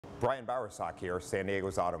Brian Bowersock here, San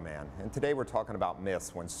Diego's Auto Man, and today we're talking about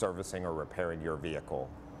myths when servicing or repairing your vehicle.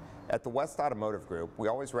 At the West Automotive Group, we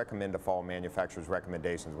always recommend to follow manufacturer's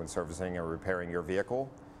recommendations when servicing or repairing your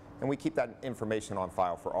vehicle, and we keep that information on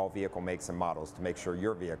file for all vehicle makes and models to make sure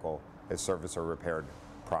your vehicle is serviced or repaired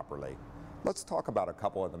properly. Let's talk about a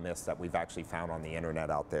couple of the myths that we've actually found on the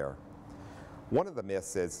internet out there. One of the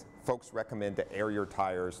myths is folks recommend to air your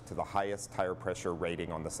tires to the highest tire pressure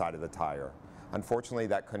rating on the side of the tire. Unfortunately,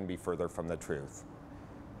 that couldn't be further from the truth.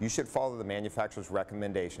 You should follow the manufacturer's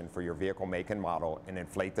recommendation for your vehicle make and model and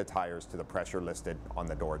inflate the tires to the pressure listed on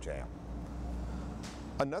the door jamb.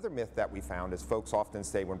 Another myth that we found is folks often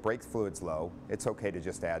say when brake fluid's low, it's okay to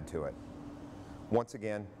just add to it. Once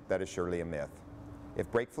again, that is surely a myth. If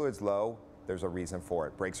brake fluid's low, there's a reason for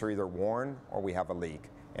it. Brakes are either worn or we have a leak,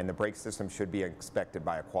 and the brake system should be inspected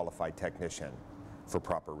by a qualified technician for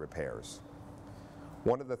proper repairs.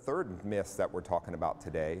 One of the third myths that we're talking about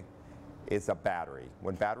today is a battery.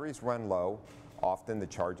 When batteries run low, often the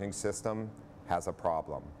charging system has a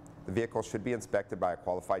problem. The vehicle should be inspected by a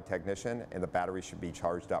qualified technician, and the battery should be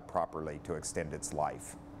charged up properly to extend its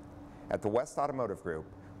life. At the West Automotive Group,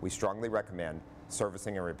 we strongly recommend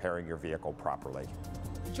servicing and repairing your vehicle properly.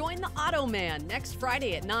 Join the Auto Man next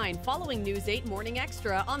Friday at 9 following News 8 Morning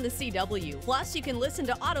Extra on the CW. Plus, you can listen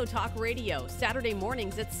to Auto Talk Radio Saturday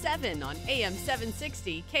mornings at 7 on AM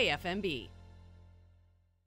 760 KFMB.